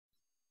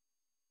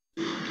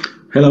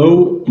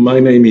Hello, my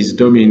name is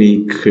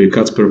Dominik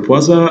Kacper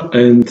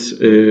and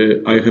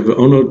I have the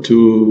honor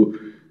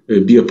to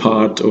be a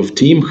part of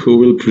team who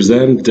will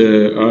present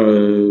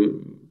the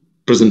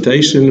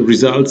presentation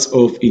results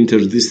of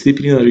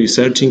interdisciplinary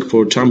researching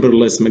for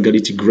chamberless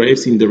megalithic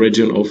graves in the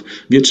region of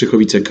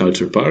Wietrzychowice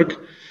Culture Park.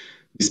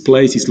 This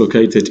place is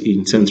located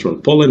in central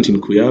Poland, in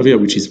Kujawia,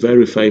 which is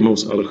very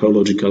famous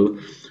archaeological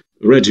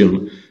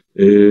region.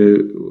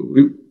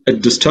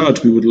 At the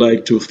start, we would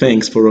like to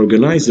thank for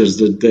organizers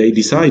that they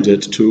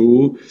decided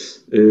to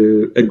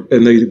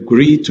and they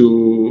agreed to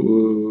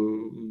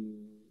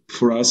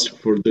for us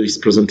for this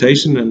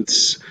presentation, and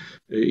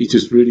it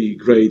is really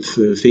great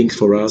thing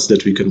for us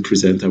that we can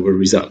present our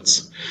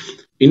results.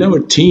 In our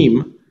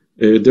team,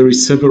 there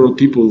is several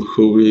people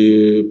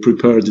who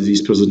prepared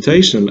this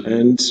presentation,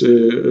 and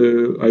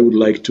I would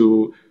like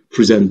to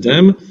present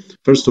them.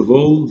 First of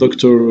all,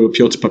 Dr.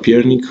 Piotr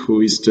Papiernik, who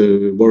is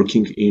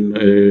working in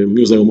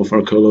Museum of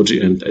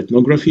Archaeology and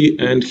Ethnography,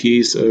 and he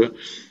is the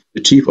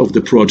chief of the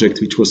project,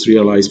 which was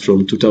realized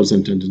from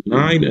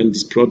 2009, and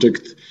this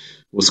project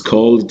was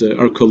called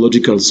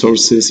Archaeological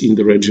Sources in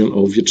the region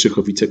of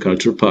Wietrzychowice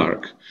Culture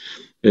Park.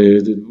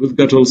 We've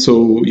got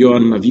also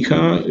Joanna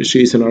Wicha.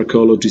 She is an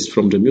archaeologist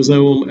from the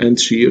museum, and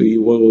she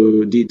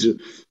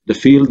did the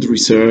field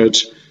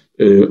research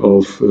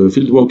of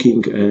field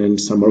walking and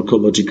some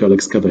archaeological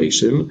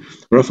excavation.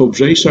 Rafał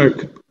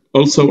Brzejszak,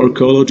 also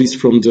archaeologist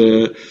from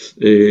the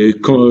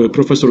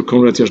Professor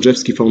Konrad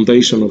Jażdżewski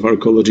Foundation of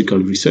Archaeological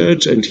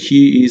Research, and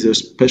he is a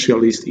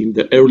specialist in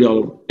the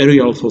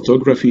aerial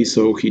photography,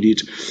 so he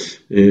did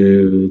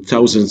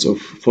thousands of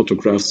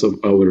photographs of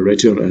our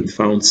region and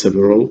found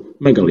several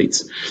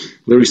megaliths.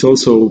 There is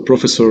also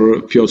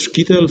Professor Piotr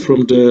Kittel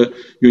from the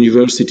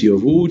University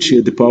of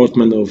Łódź,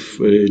 Department of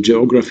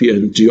Geography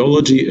and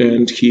Geology,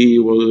 and he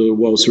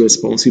was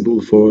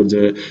responsible for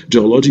the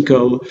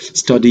geological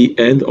study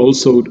and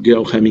also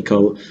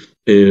geochemical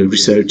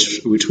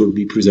research, which will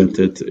be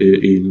presented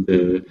in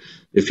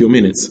a few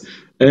minutes.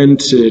 And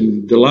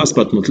the last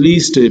but not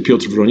least,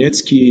 Piotr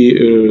Wroniecki,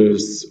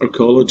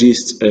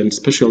 archaeologist and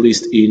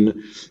specialist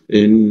in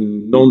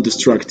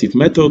non-destructive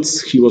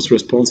methods. He was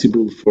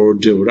responsible for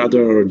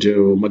georadar,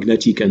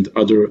 geomagnetic, and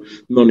other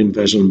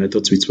non-invasion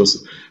methods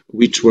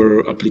which were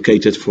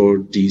applied for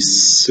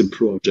this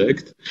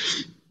project.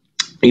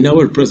 In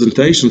our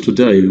presentation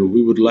today,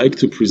 we would like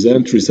to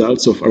present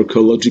results of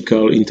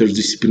archaeological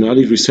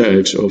interdisciplinary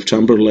research of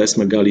chamberless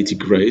megalithic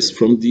graves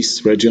from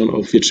this region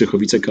of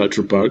Wietrzychowice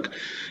Culture Park,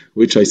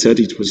 which I said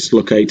it was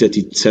located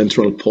in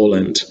central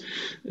Poland.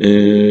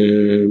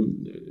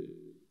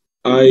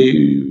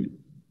 I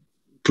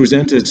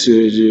presented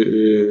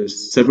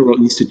several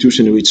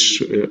institutions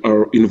which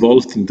are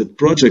involved in that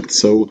project,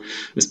 so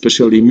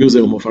especially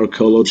Museum of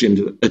Archaeology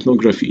and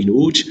Ethnography in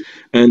Łódź,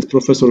 and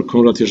Professor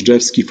Konrad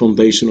Jażdżewski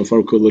Foundation of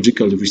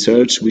Archaeological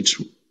Research, which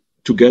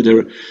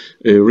together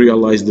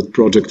realized the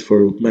project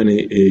for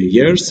many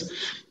years.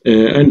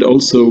 And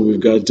also we've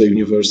got the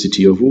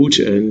University of Łódź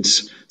and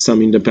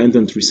some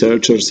independent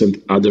researchers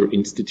and other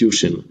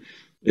institutions.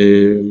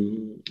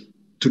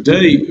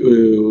 Today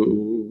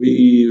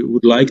we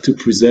would like to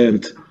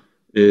present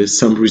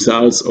some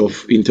results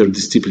of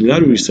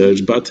interdisciplinary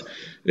research, but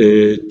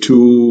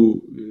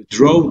to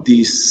draw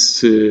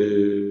this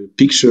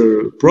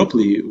picture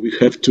properly, we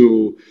have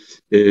to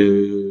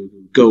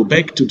go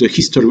back to the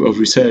history of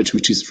research,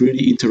 which is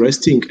really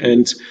interesting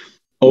and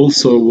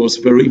also was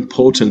very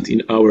important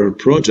in our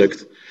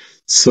project.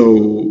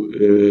 So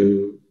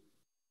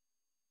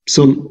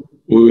soon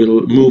we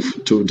will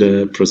move to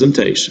the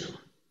presentation.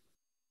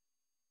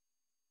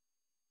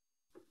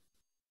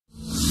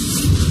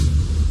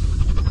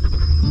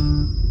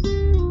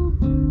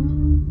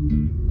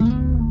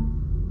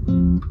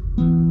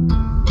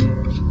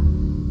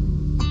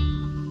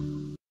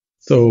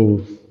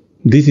 So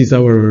this is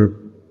our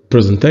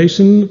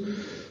presentation,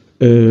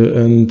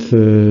 and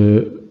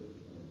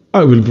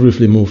I will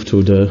briefly move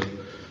to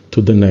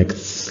the next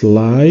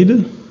slide.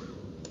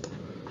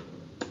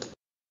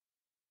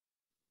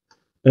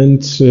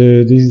 And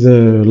this is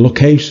a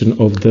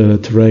location of the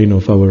terrain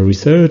of our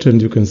research,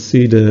 and you can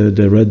see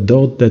the red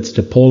dot. That's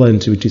the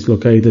Poland, which is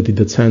located in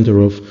the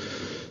center of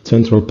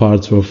central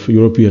parts of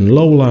European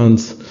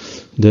lowlands.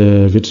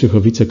 The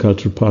Wietrzychowice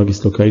Culture Park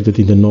is located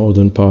in the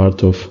northern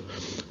part of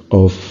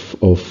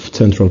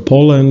central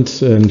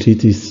Poland, and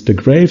it is the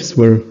graves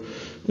were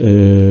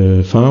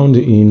found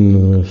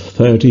in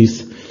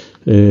 30s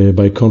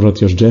by Konrad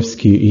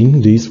Jażdżewski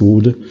in this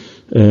wood,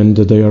 and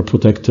they are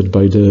protected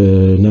by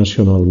the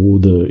National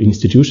Wood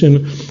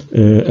Institution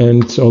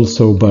and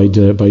also by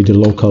the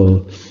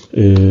local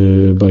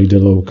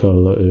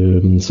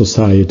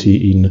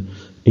society in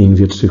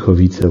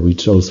Wietrzychowice,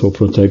 which also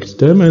protects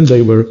them, and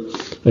they were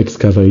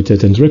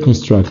excavated and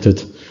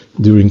reconstructed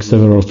during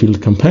several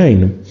field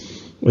campaigns.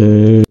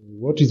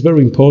 What is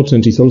very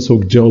important is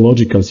also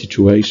geological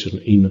situation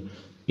in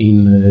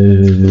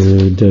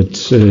that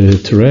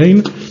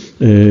terrain,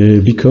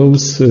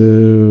 because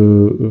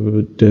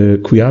the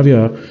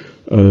Kujawia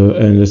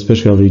and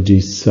especially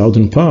this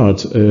southern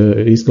part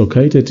is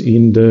located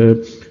in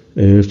the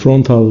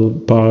frontal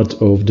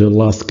part of the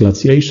last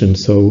glaciation.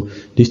 So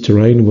this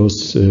terrain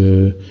was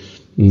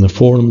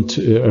formed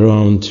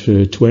around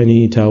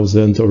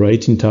 20,000 or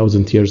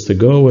 18,000 years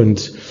ago, and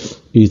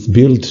is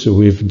built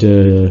with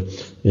the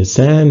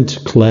sand,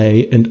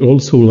 clay, and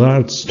also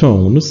large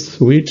stones,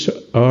 which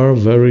are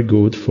very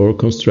good for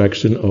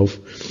construction of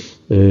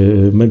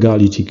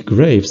megalithic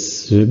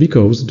graves,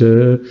 because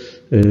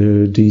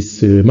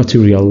this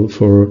material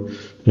for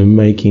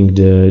making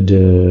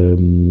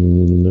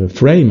the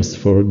frames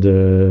for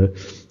the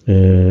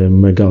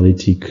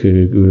megalithic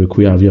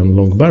Kuyavian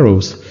long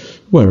barrows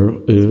were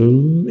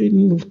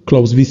in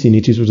close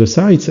vicinity to the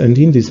sites. And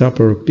in this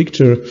upper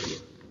picture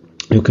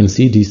you can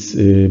see these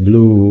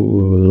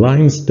blue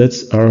lines. That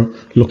are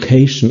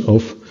location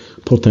of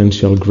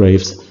potential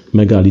graves,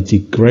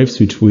 megalithic graves,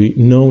 which we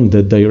know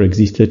that they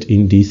existed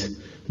in these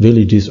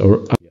villages or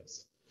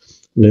areas.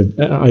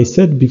 I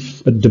said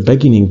at the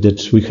beginning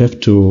that we have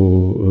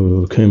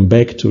to come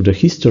back to the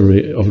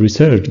history of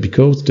research,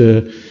 because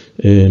the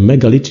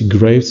megalithic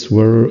graves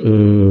were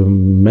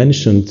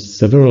mentioned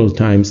several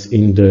times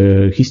in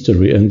the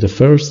history, and the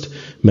first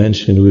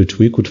mention which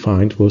we could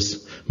find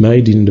was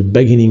made in the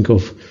beginning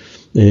of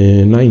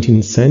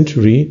 19th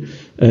century,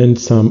 and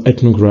some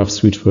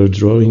ethnographs which were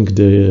drawing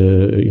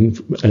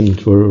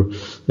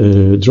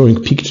drawing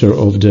picture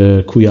of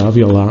the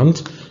Kuyavia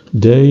land.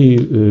 They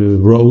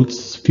wrote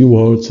few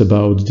words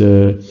about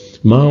the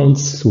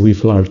mounds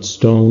with large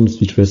stones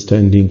which were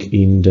standing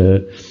in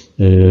the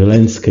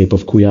landscape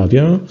of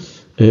Kuyavia.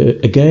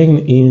 Again,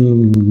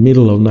 in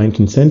middle of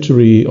 19th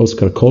century,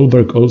 Oskar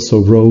Kohlberg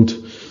also wrote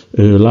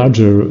a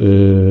larger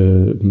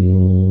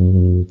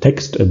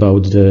text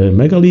about the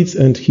megaliths,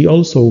 and he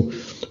also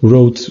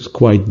wrote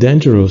quite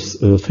dangerous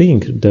thing,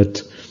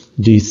 that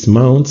these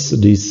mounds,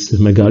 these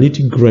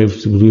megalithic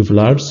graves with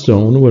large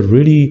stone, were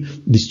really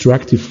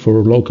destructive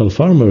for local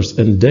farmers,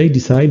 and they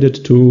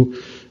decided to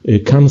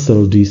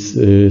cancel this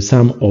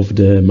some of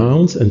the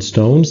mounds and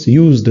stones,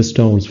 use the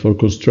stones for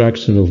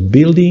construction of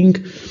building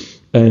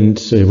and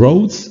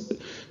roads.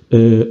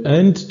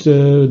 And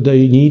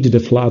they need the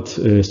flat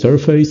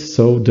surface,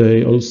 so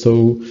they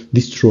also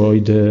destroy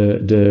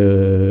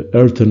the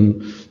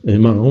earthen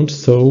mound.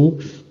 So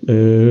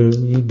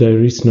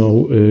there is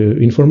no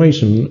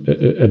information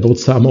about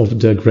some of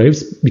the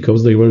graves,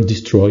 because they were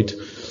destroyed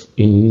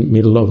in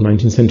middle of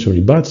 19th century.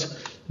 But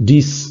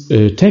this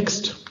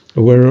text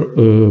were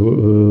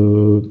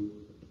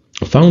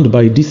found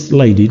by this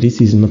lady. This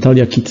is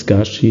Natalia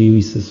Kicka. She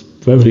is a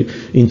very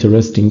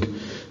interesting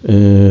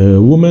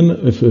woman,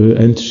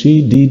 and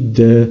she did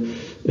the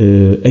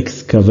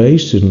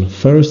excavation,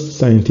 first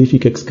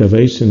scientific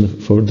excavation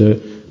for the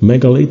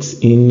megaliths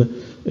in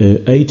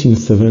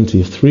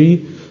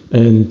 1873,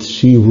 and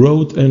she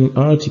wrote an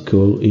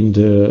article in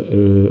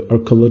the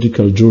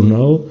Archaeological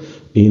Journal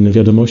in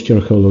Wiadomości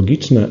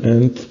Archeologiczne,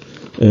 and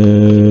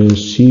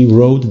she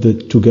wrote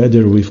that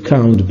together with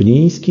Count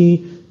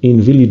Bniński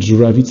in village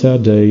Żurawica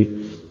they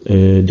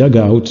dug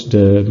out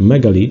the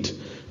megalith.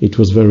 It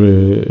was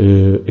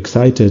very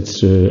excited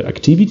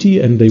activity,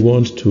 and they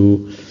want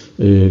to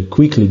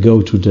quickly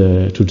go to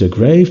the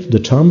grave, the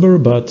chamber,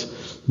 but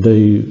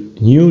they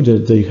knew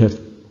that they have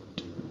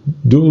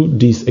do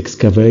this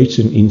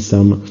excavation in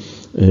some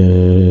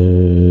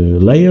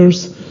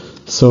layers.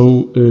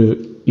 So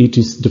it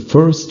is the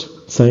first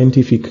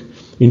scientific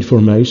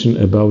information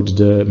about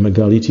the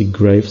megalithic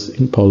graves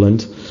in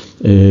Poland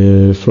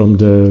from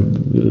the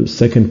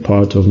second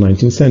part of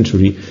 19th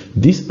century.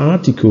 This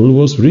article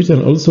was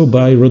written also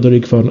by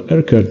Roderick van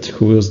Erckert,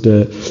 who was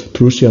the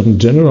Prussian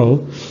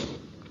general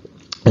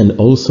and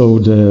also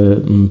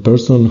the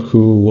person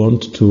who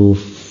wanted to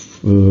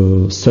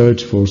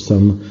search for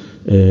some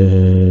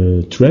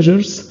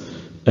treasures,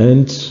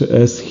 and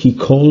as he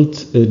called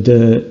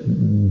the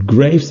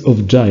graves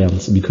of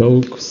giants,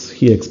 because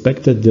he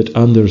expected that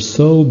under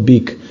so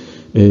big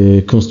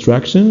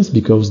constructions,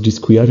 because these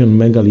Kuyavian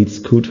megaliths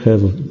could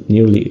have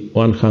nearly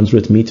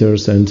 100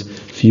 meters and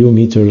few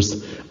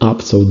meters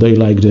up, so they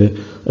like the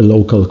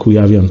local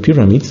Kuyavian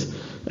pyramids,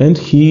 and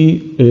he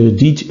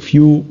did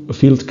few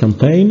field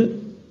campaign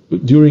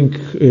during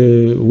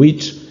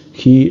which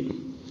he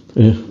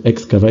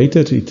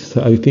excavated, it's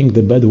I think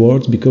the bad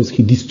word, because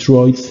he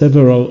destroyed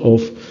several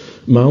of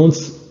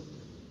mounds,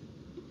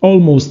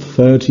 almost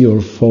 30 or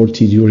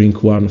 40 during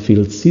one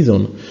field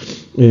season.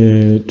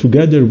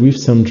 Together with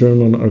some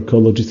German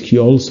archaeologists,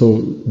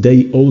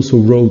 they also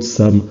wrote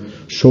some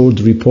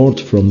short report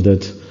from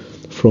that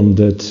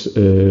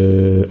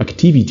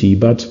activity.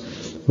 But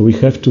we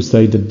have to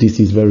say that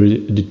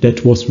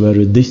that was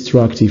very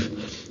destructive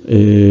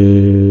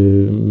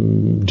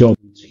job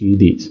which he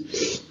did.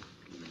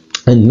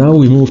 And now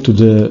we move to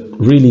the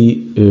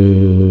really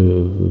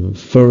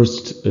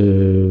first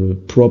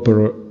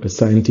proper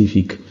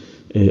scientific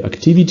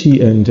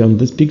activity, and on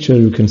this picture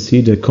you can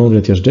see the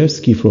Konrad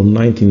Jażdżewski from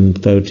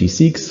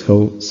 1936.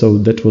 So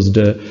that was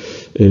the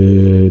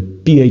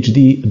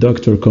PhD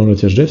Dr.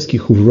 Konrad Jażdżewski,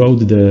 who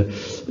wrote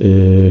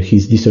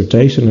his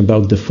dissertation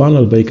about the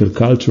Funnel Beaker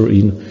culture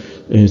in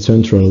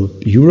Central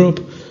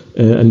Europe.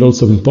 and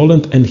also in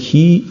Poland. And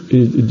he,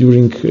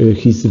 during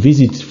his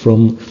visit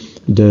from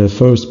the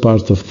first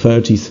part of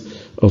 30s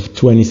of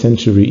 20th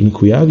century in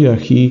Kujavia,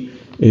 he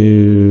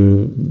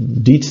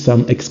did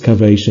some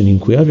excavation in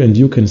Kujavia, and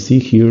you can see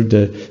here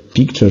the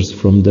pictures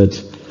from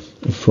that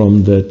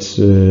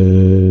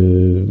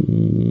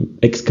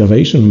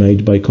excavation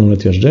made by Konrad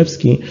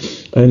Jażdżewski,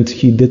 and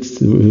he did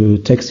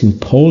text in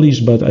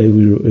Polish, but I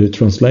will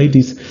translate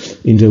this.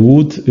 In the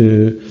wood,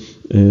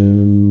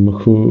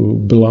 who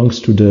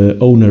belongs to the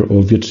owner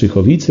of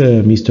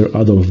Wietrzychowice, Mr.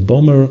 Adolf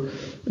Bomer,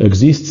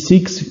 exists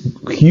 6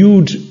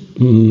 huge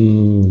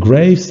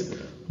graves.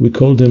 We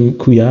call them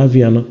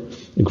Kuyavian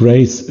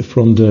graves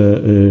from the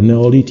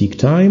Neolithic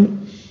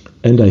time,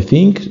 and I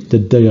think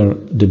that they are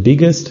the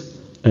biggest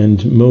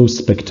and most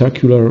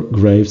spectacular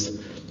graves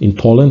in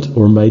Poland,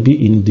 or maybe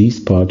in this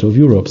part of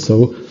Europe.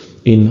 So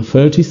in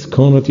 30s,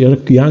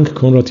 young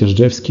Konrad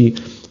Jażdżewski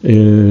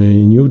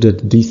knew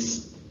that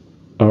these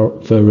are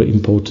very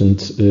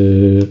important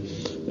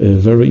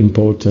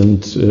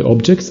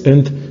objects,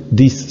 and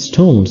these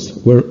stones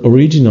were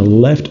originally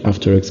left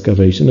after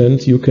excavation,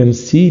 and you can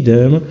see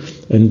them,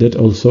 and that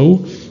also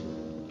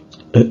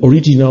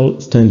original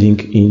standing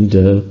in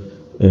the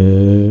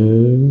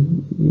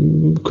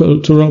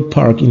cultural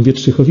park in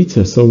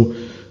Wietrzychowice. So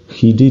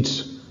he did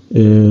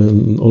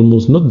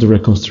almost not the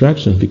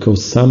reconstruction,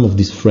 because some of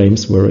these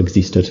frames were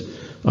existed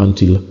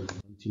until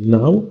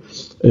now.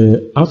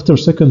 After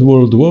Second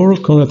World War,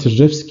 Konrad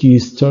Jażdżewski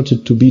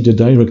started to be the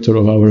director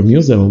of our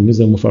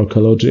Museum of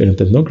Archaeology and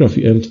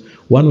Ethnography, and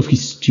one of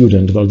his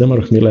students,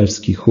 Waldemar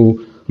Chmielewski, who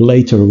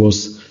later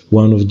was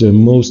one of the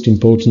most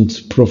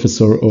important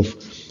professor of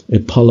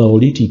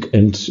Paleolithic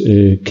and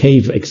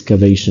cave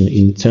excavation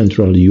in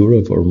Central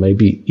Europe, or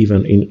maybe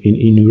even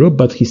in Europe,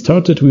 but he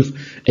started with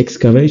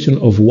excavation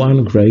of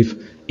one grave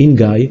in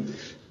Gaj,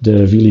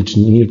 the village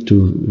near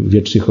to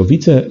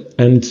Wietrzychowice,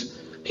 and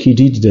he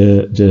did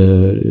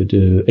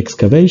the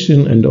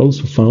excavation and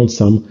also found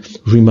some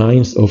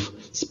remains of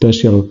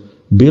special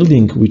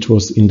building which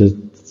was in the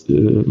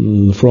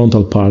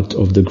frontal part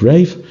of the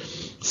grave.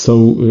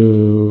 So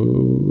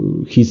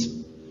his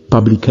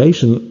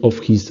publication of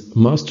his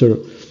Master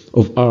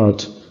of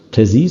Art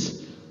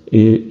thesis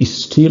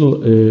is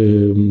still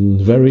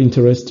very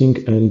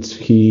interesting, and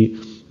he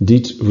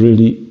did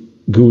really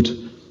good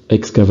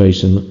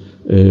excavation,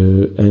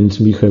 and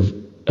we have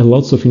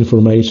lots of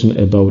information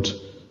about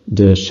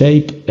the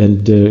shape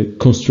and the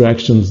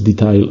constructions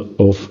detail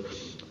of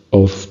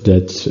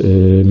that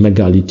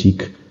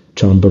megalithic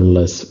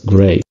chamberless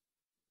grave.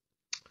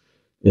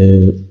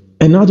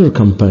 Another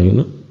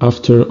campaign,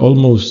 after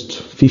almost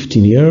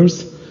 15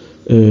 years,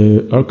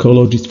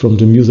 archaeologists from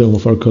the Museum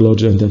of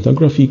Archaeology and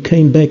Ethnography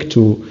came back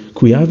to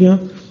Kujavia,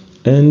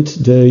 and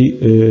they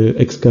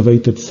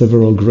excavated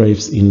several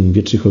graves in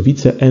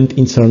Wietrzychowice and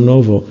in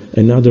Sarnowo,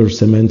 another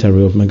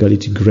cemetery of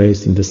megalithic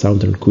graves in the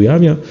southern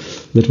Kujavia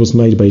that was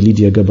made by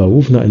Lidia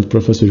Gabałówna and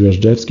Professor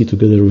Jażdżewski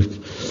together with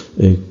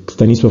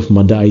Stanisław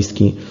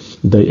Madajski.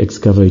 They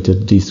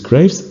excavated these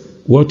graves.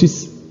 What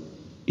is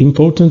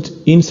important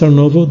in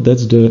Sarnowo,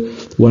 that's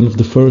one of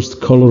the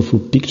first colorful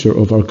picture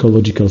of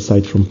archaeological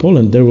site from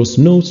Poland. There was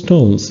no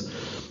stones.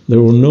 There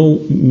were no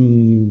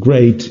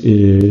great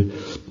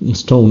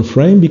stone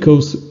frame,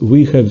 because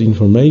we have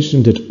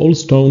information that all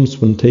stones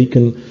were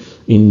taken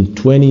in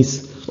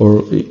 20s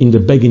or in the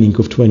beginning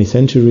of 20th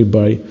century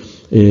by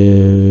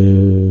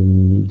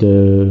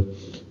the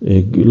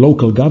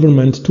local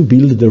government to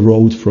build the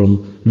road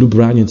from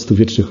Lubraniec to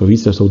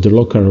Wietrzychowice. So the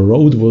local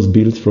road was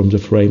built from the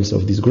frames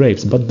of these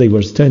graves, but they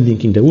were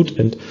standing in the wood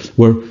and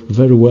were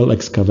very well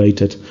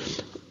excavated.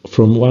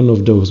 From one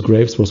of those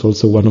graves was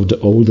also one of the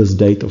oldest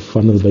date of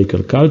Funnel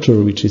Beaker culture,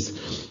 which is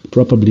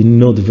probably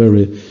not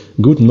very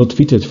good, not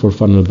fitted for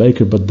Funnel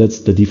Beaker, but that's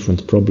the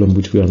different problem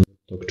which we are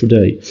talking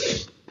today.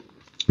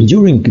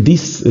 During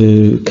this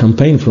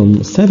campaign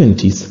from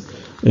 70s,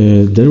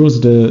 there was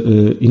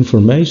the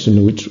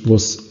information which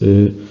was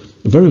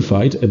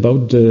verified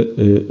about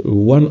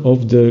one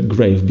of the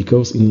grave,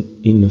 because in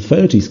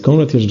 30s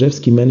Konrad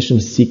Jażdżewski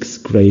mentioned 6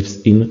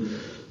 graves in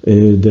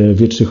the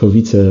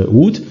Wietrzychowice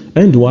wood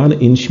and 1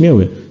 in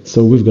Śmieły.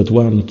 So we've got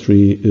 1,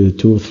 3,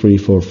 2, 3,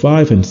 4,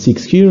 5 and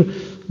 6 here.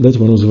 That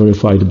one was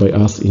verified by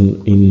us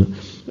in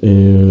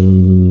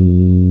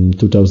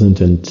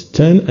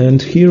 2010,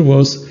 and here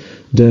was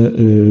the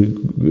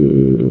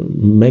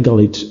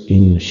megalith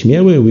in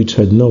Śmieły, which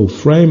had no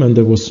frame, and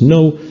there was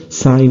no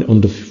sign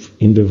on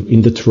in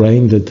the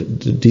terrain that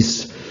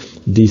this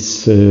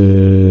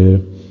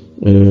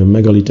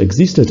megalith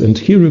existed. And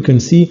here you can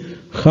see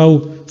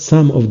how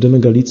some of the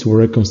megaliths were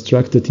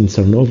reconstructed in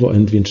Sarnowo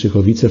and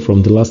Wietrzychowice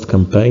from the last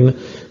campaign,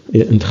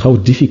 and how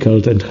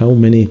difficult and how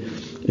many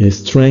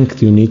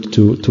strength you need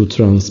to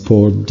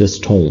transport the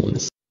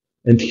stones.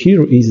 And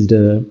here is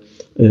the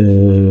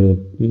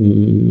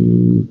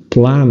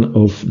plan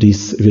of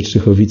this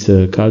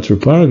Wietrzychowice Culture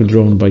Park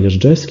drawn by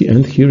Jażdżewski,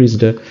 and here is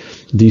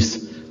this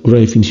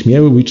grave in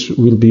Śmieły, which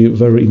will be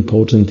very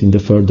important in the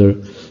further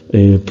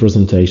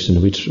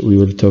presentation, which we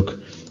will talk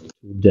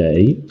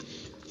today.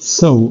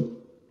 So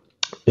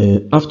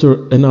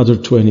After another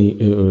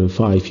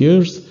 25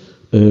 years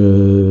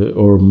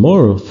or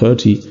more,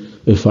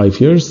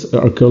 35 years,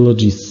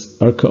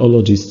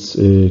 archaeologists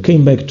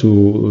came back to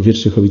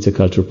Wietrzychowice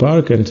Culture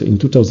Park, and in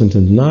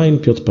 2009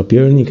 Piotr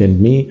Papiernik and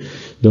me,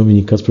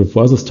 Dominik Kacper,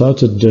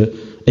 started the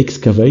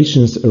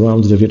excavations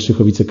around the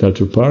Wietrzychowice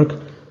Culture Park,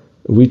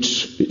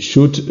 which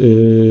should,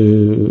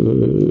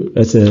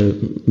 as a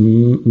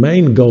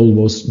main goal,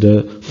 was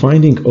the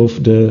finding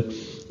of the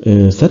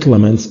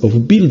settlements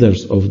of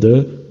builders of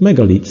the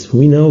megaliths.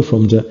 We know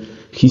from the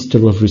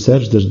history of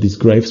research that these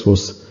graves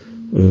was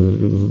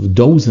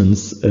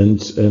dozens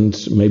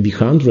and maybe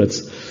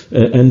hundreds,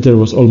 and there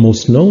was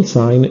almost no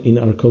sign in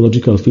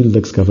archaeological field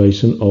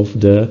excavation of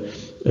the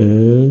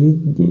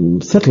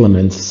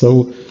settlements.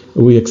 So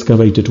we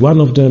excavated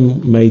one of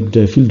them, made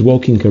the field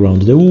walking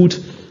around the wood,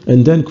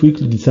 and then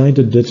quickly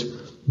decided that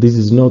this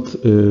is not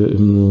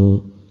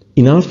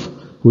enough.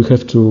 We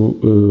have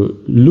to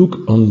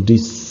look on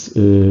these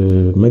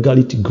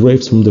megalithic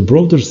graves from the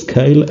broader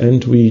scale,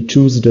 and we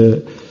choose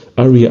the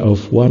area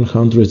of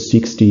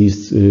 160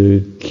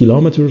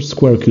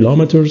 square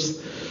kilometers,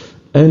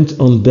 and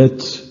on that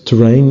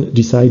terrain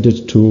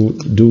decided to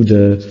do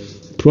the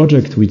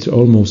project, which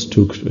almost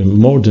took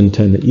more than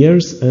 10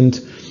 years. And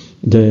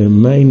the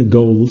main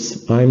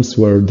aims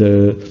were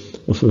the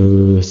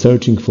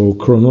searching for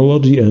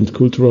chronology and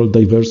cultural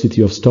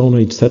diversity of Stone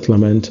Age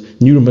settlement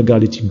near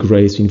megalithic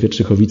graves in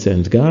Wietrzychowice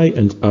and Gaj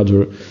and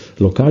other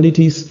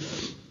localities.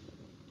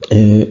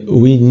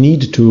 We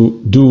need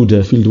to do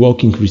the field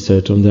walking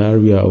research on the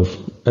area of,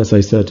 as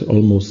I said,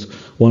 almost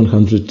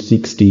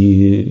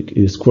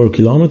 160 square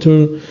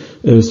kilometers,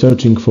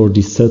 searching for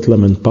this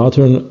settlement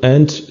pattern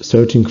and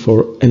searching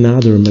for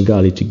another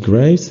megalithic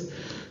graves,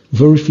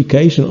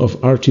 verification of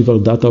archival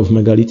data of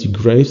megalithic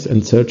graves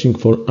and searching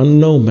for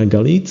unknown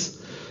megaliths,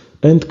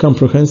 and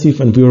comprehensive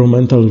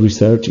environmental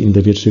research in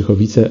the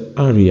Wietrzychowice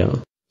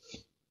area.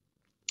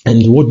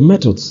 And what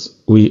methods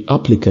we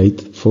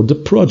applicate for the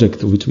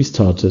project which we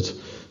started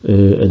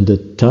at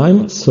that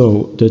time.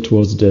 So that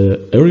was the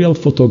aerial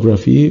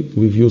photography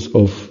with use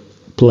of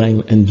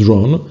plane and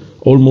drone.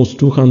 Almost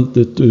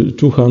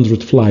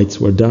 200 flights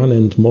were done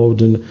and more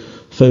than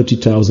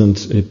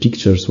 30,000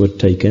 pictures were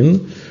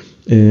taken.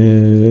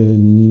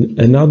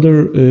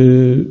 Another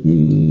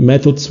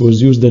methods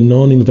was used the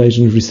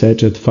non-invasion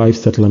research at 5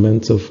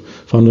 settlements of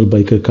Funnel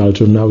Beaker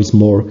culture. Now is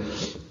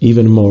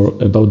even more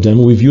about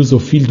them with use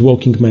of field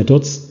walking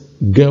methods,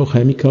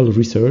 geochemical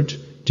research,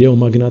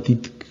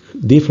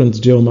 different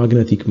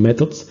geomagnetic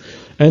methods,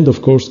 and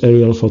of course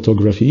aerial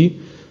photography.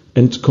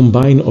 And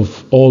combine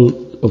of all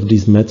of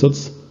these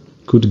methods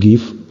could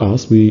give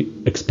us, we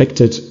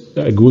expected,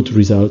 good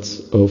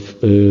results of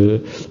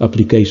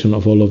application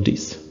of all of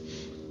these.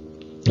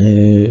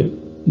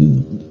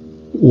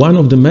 One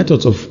of the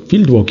methods of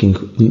field walking,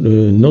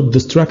 not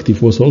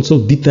destructive, was also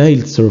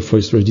detailed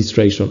surface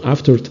registration.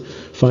 After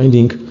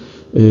finding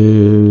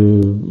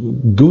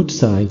good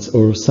sites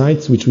or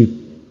sites which we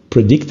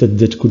predicted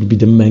that could be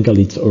the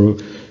megaliths or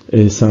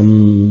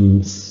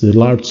some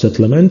large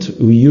settlement,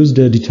 we used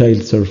the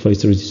detailed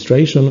surface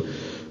registration,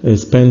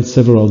 spent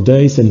several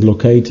days and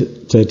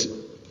located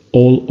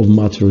all of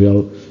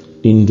material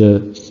in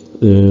the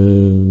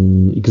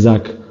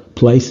exact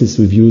places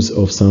with use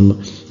of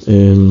some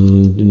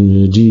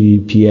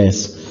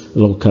GPS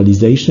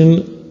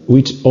localization,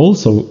 which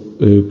also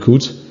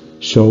could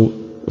show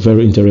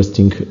very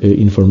interesting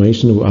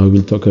information. I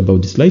will talk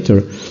about this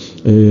later.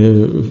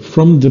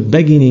 From the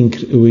beginning,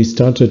 we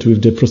started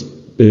with the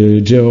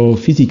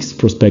geophysics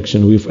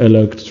prospection with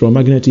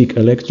electromagnetic,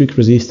 electric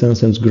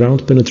resistance and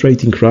ground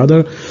penetrating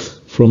radar.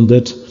 From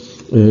that,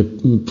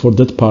 for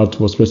that part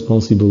was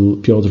responsible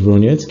Piotr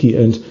Wroniecki,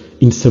 and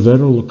in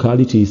several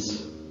localities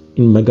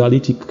in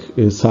megalithic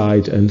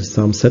site and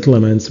some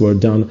settlements were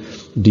done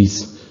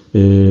these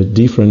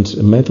different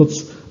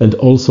methods, and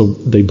also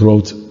they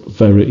brought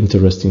very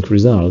interesting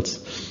results.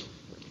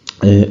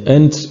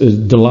 And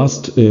the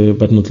last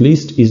but not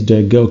least is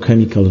the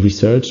geochemical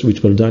research,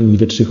 which were done in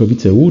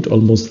Wietrzychowice Łódź,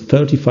 almost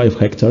 35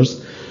 hectares,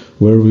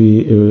 where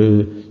we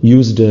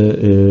used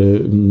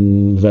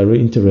very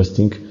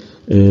interesting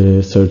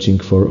searching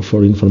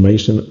for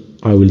information.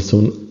 I will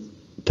soon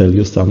tell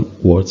you some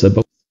words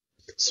about.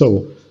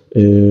 So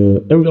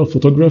aerial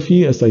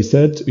photography, as I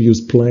said,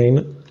 used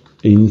plane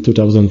in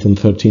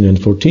 2013 and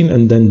 14,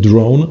 and then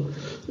drone,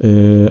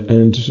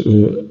 and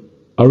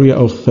area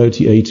of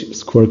 38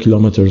 square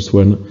kilometers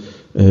when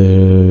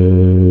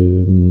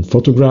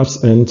photographs,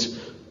 and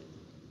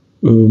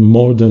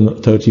more than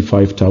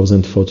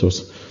 35,000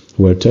 photos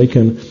were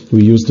taken.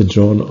 We used the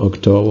drone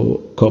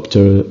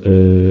octocopter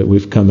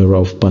with camera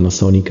of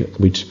Panasonic,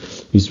 which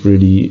is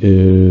really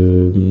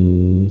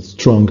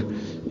strong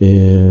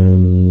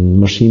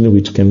machine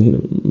which can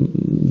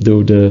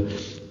do the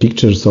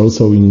pictures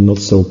also in not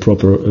so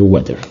proper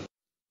weather.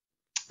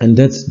 And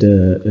that's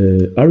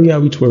the area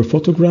which were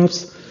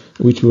photographs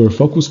which were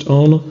focused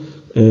on,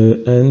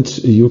 and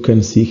you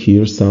can see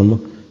here some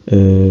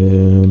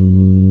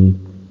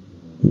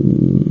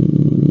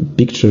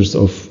pictures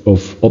of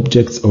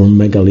objects or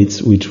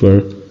megaliths which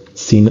were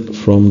seen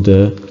from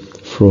the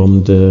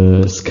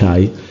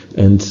sky,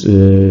 and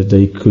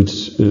they could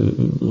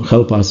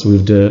help us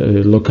with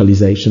the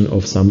localization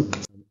of some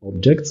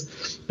objects.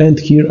 And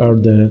here are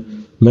the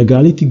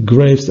megalithic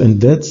graves,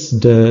 and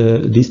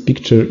this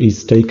picture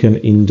is taken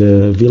in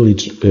the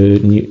village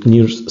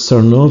near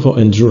Sarnowo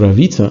and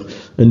Żurawica,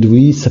 and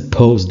we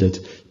suppose that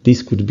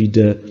this could be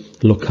the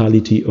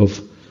locality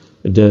of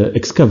the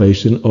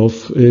excavation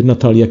of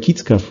Natalia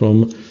Kicka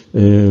from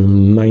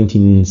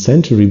 19th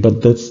century,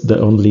 but that's the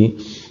only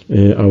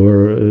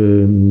our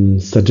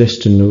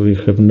suggestion. We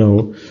have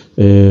no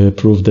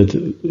proof that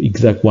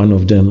exact one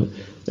of them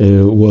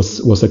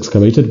was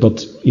excavated,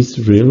 but it's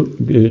real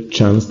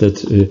chance that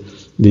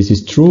this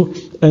is true,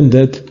 and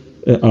that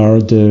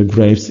are the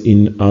graves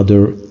in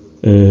other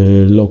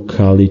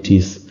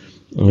localities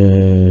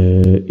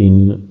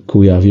in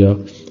Kujavia.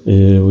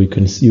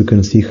 You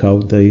can see how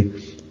they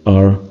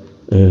are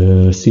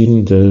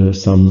seen.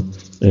 Some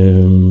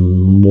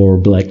more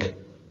black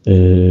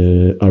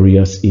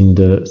areas in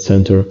the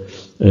center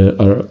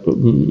are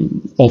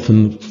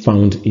often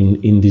found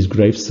in these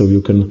graves, so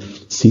you can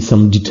see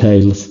some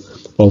details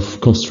of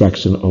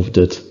construction of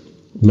that.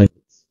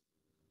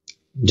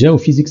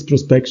 Geophysics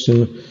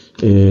prospection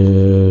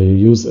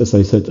use, as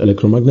I said,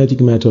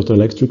 electromagnetic method,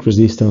 electric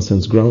resistance,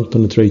 and ground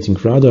penetrating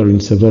radar in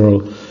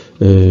several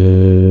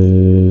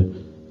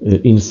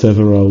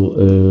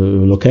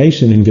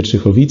locations in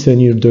Wietrzychowice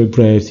near the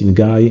graves, in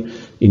Gaj,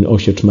 in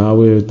Osiecz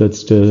Mały,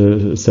 that's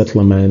the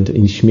settlement,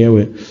 in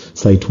Śmieły,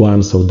 site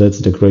 1, so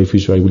that's the grave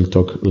which I will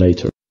talk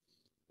later.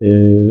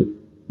 The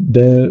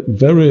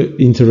very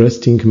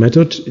interesting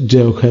method,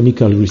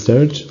 geochemical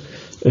research,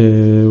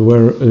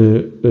 were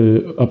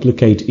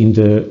applied in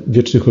the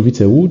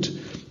Wietrzychowice Łódź,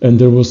 and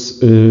there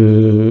was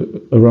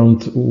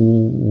around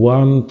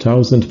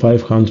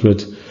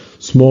 1,500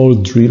 small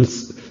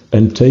drills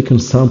and taken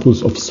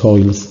samples of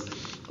soils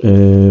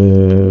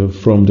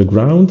from the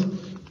ground,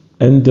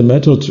 and the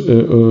method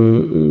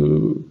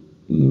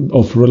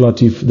of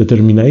relative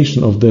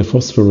determination of the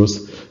phosphorus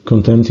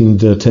content in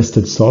the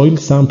tested soil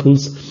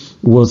samples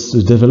was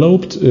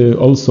developed.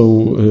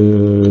 Also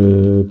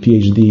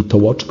PhD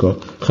Tołoczko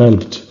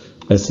helped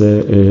as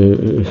a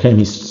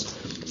chemist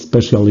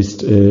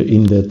specialist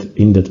in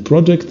that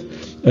project,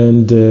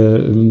 and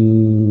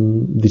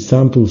the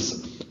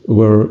samples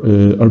were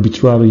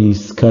arbitrarily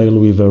scaled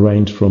with a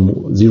range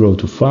from 0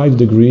 to 5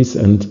 degrees,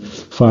 and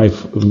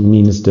 5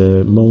 means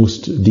the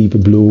most deep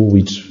blue,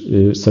 which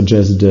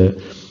suggests the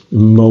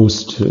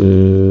most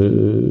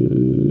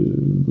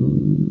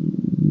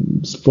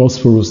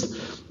phosphorus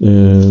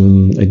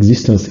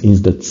existence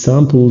in the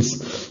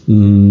samples,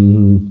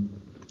 and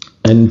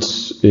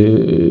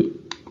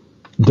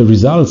the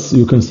results,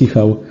 you can see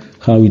how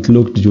it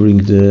looked during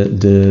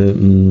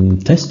the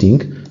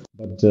testing.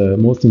 But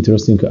most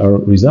interesting are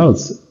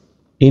results.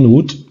 In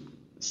wood,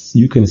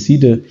 you can see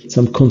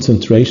some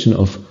concentration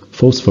of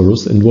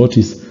phosphorus, and what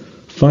is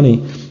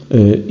funny,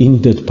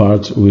 in that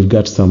part we've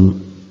got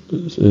some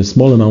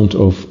small amount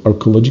of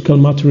archaeological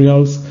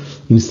materials.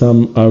 In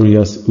some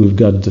areas we've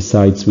got the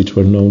sites which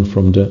were known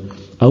from the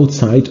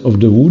outside of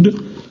the wood,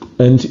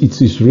 and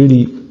it is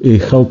really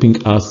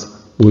helping us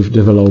with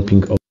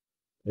developing of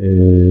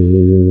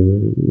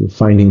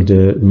finding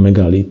the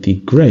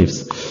megalithic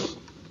graves.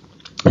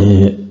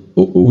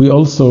 We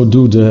also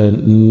do the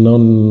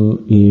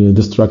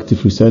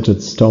non-destructive research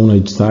at Stone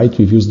Age site.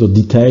 We've used the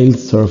detailed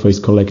surface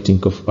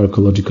collecting of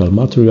archaeological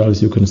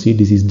materials. You can see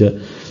this is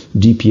the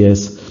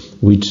GPS,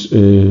 which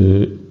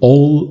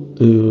all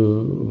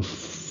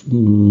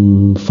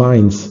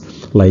finds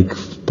like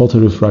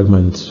pottery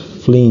fragments,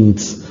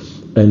 flints,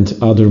 and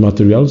other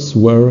materials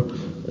were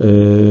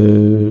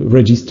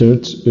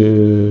registered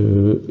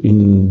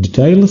in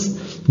details.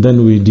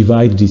 Then we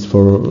divide this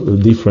for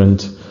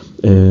different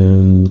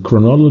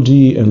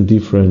chronology and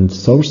different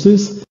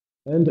sources.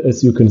 And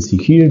as you can see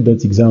here,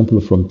 that's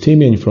example from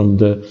Tymień, from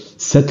the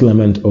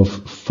settlement of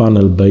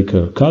Funnel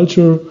Beaker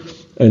culture,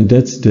 and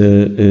that's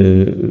the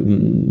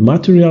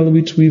material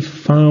which we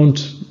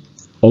found.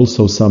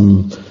 Also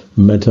some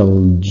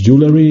metal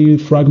jewelry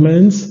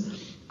fragments,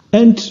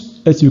 and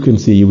as you can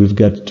see, we've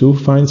got 2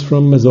 finds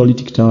from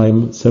Mesolithic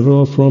time,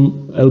 several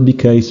from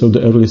LBK, so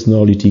the earliest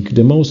Neolithic.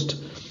 The most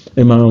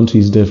amount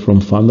is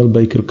from Funnel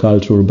Beaker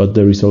culture, but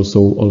there is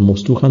also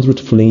almost 200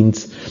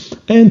 flints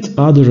and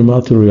other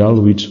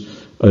material which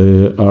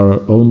are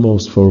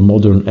almost for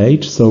modern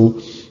age. So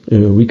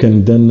we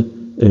can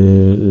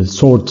then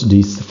sort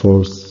this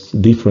for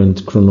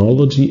different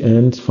chronology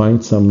and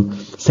find some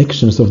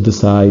sections of the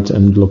site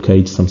and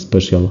locate some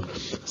special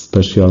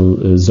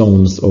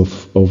zones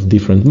of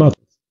different materials.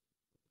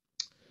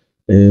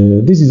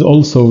 This is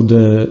also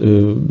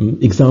the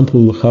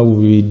example how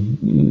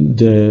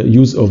the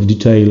use of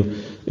detail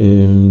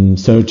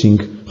searching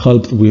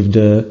helped with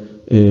the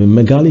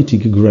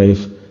megalithic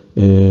grave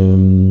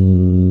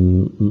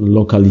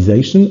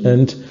localization,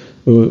 and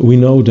we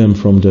know them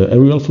from the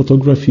aerial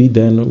photography.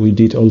 Then we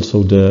did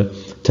also the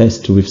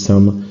test with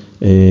some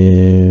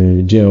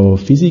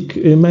geophysics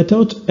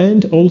method,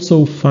 and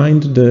also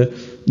find the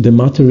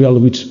material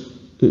which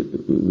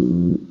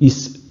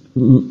is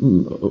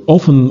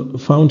often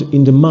found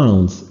in the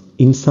mounds,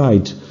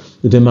 inside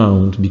the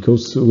mound,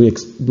 because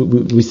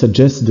we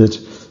suggest that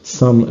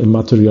some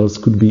materials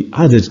could be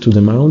added to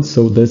the mound.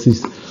 So this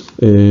is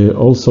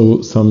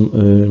also some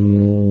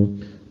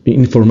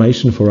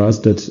information for us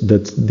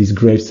that these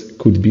graves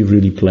could be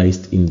really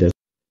placed in that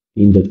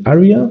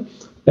area.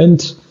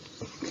 And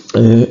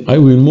I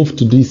will move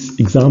to this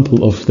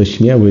example of the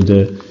Śmiały,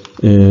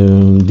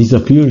 the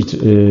disappeared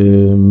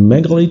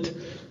megalith.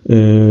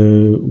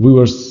 We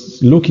were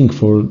looking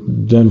for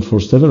them for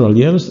several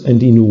years,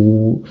 and in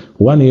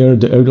 1 year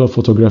the aerial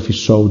photography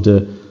showed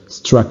the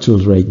structural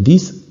rate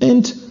this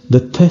and the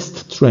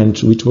test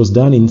trench which was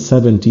done in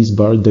 70s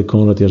by the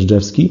Konrad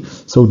Jażdżewski.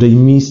 So they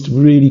missed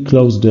really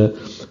close the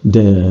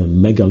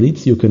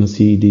megaliths. You can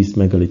see this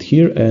megalith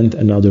here and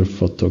another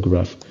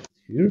photograph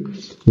here.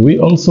 We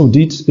also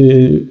did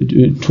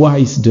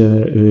twice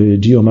the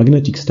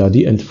geomagnetic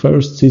study, and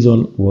first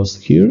season was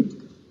here.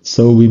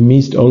 So we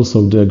missed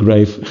also the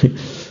grave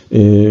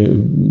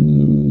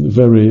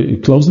very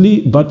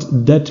closely, but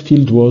that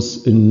field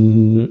was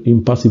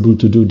impossible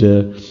to do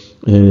the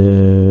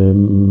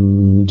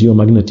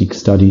geomagnetic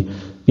study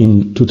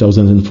in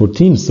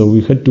 2014. So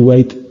we had to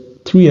wait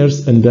 3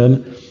 years, and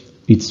then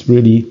it's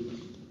really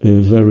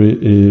very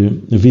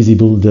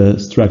visible, the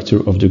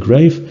structure of the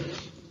grave.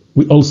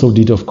 We also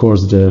did, of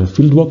course, the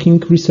field walking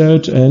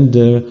research, and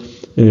the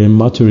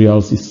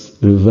materials is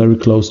very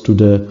close to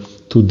the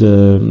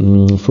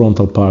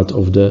frontal part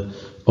of the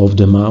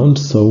mound,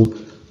 so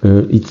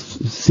it's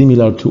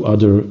similar to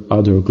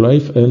other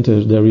grave, and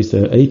there is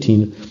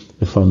 18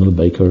 Funnel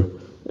Beaker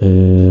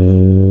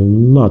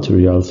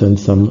materials and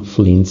some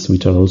flints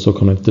which are also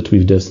connected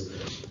with this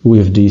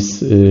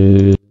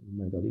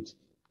megalith.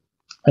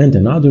 And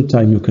another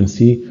time you can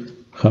see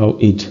how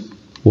it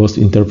was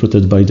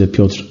interpreted by the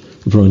Piotr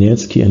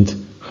Wroniecki, and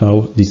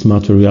how this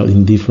material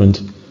in different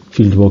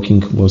field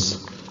walking was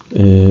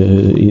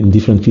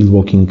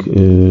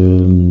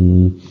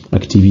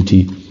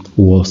activity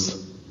was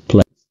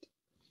placed.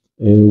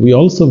 We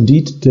also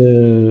did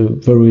the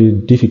very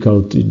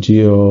difficult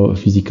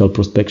geophysical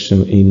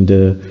prospection in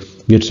the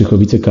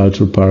Wietrzychowice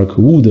Culture Park,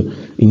 Łódź,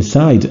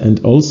 inside, and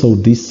also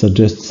this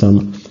suggests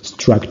some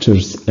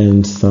structures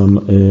and some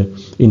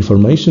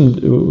information.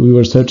 We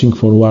were searching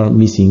for one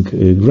missing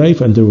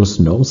grave, and there was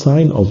no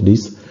sign of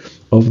this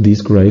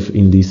grave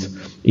in this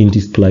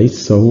place.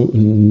 So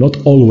not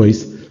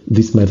always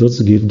these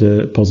methods give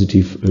the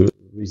positive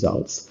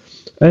results.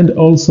 And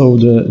also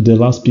the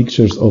last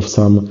pictures of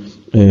some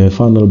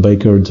Funnel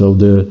Beaker, so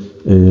the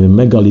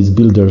megalith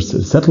builders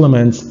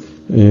settlements,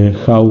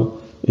 how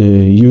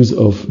use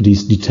of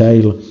this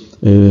detail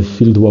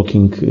field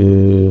walking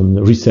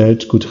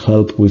research could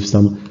help with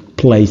some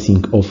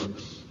placing of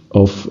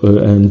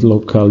and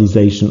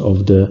localization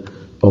of the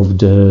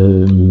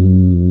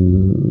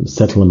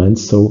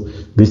settlements. So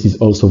this is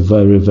also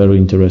very, very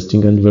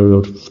interesting, and very,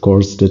 of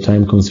course, the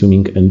time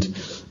consuming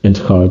and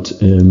hard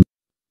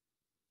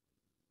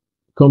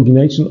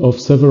combination of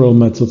several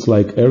methods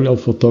like aerial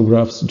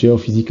photographs,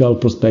 geophysical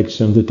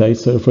prospection, detailed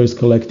surface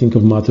collecting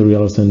of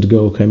materials, and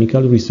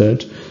geochemical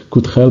research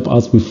could help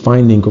us with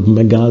finding of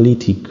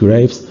megalithic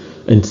graves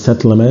and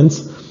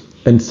settlements,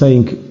 and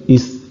saying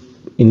is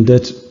in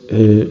that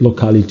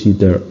locality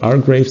there are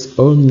graves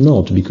or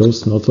not,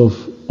 because not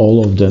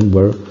all of them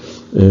were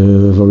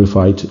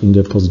verified in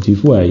the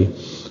positive way.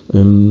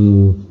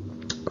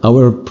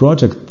 Our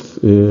project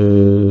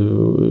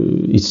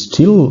is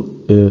still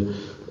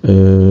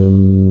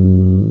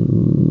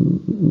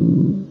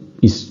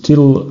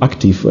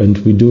active, and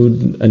we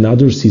do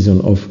another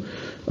season of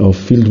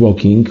field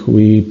walking.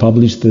 We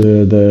published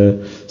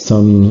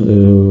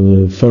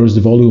some first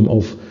volume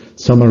of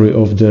summary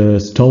of the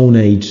Stone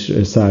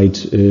Age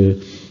site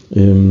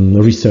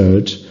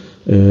research,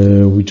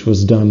 which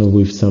was done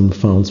with some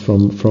funds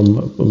from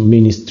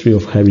Ministry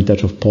of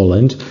Heritage of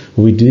Poland.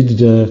 We did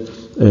the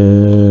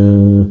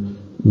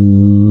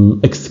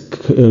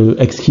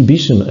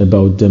exhibition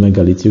about the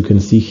megaliths. You can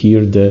see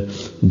here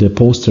the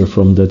poster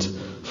from that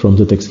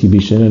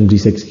exhibition, and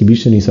this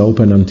exhibition is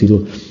open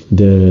until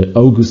the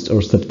August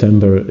or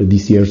September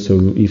this year.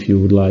 So if you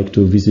would like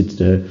to visit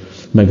the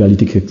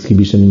megalithic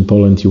exhibition in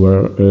Poland, you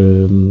are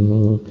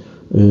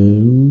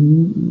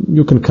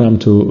you can come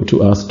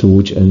to us to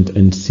Łódź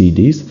and see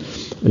this.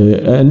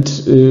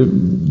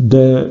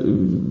 The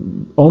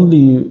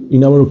only,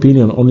 in our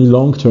opinion, only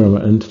long-term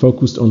and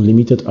focused on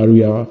limited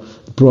area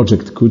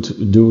project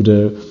could do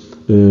the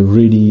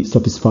really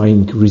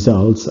satisfying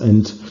results,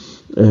 and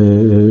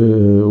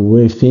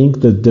we think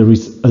that there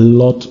is a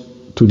lot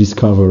to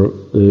discover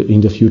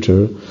in the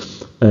future,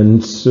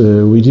 and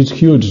we did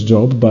huge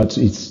job, but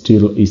it's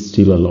still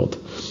a lot.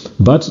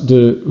 But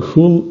the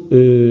whole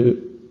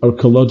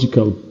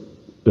archaeological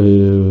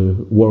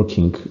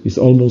working is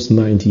almost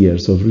 90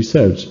 years of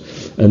research,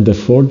 and the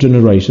 4th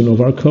generation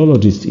of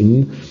archaeologists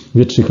in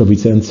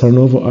Wietrzychowice and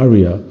Sarnowo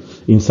area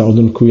in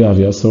southern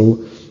Kujavia. So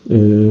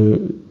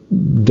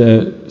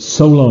the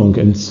so long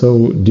and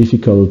so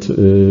difficult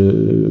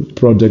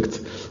project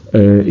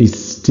is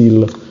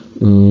still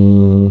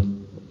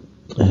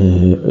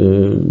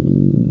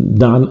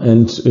done,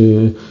 and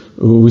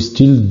we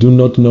still do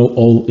not know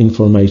all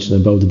information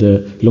about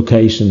the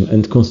location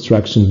and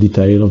construction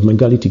detail of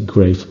megalithic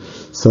grave.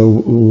 So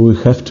we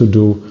have to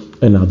do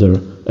another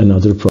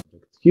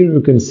project. Here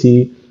you can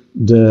see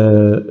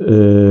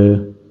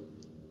the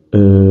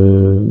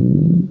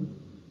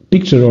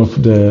picture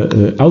of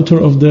the author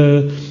of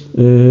the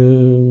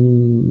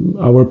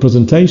our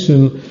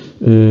presentation.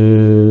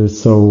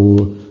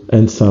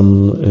 And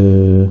some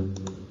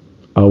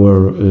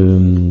our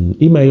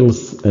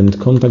emails and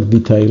contact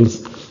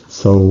details.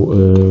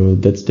 So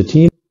that's the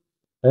team.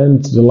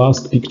 And the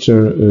last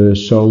picture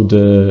showed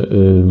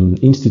the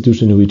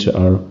institutions which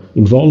are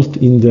involved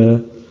in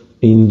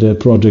the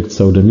project.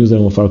 So the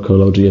Museum of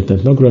Archaeology and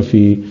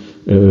Ethnography,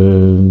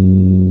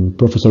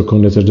 Professor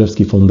Konrad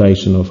Jażdżewski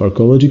Foundation of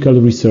Archaeological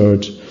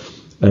Research,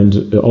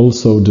 and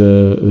also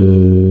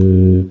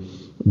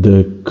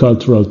the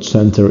Cultural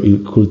Center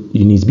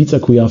in Izbica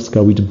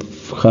Kujawska, which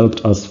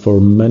helped us for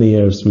many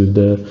years with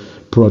the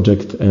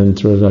project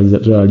and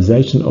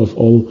realization of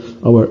all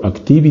our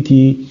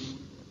activity.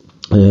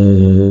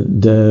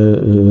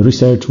 The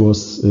research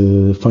was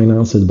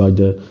financed by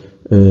the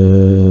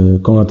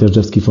Konrad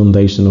Jażdżewski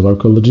Foundation of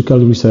Archaeological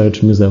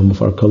Research, Museum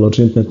of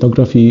Archaeology and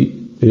Ethnography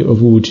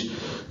of Łódź,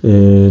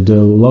 the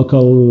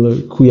local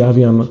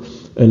Kuyavian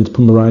and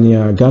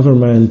Pomerania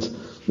government,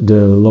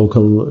 the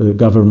local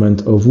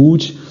government of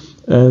Łódź,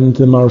 and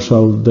the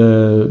Marshall,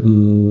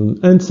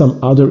 and some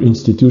other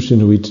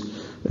institution which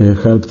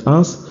helped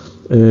us.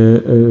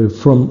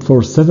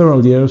 For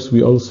several years,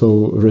 we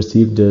also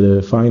received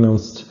the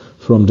finance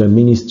from the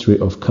Ministry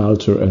of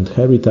Culture and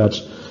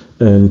Heritage,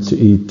 and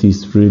it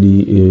is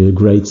really a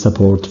great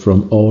support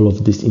from all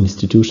of this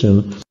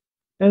institution.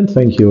 And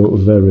thank you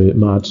very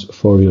much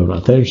for your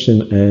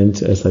attention.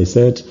 And as I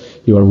said,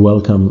 you are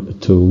welcome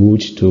to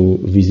Łódź to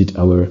visit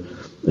our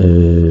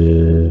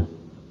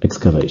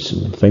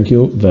excavation. Thank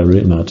you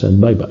very much, and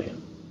bye-bye.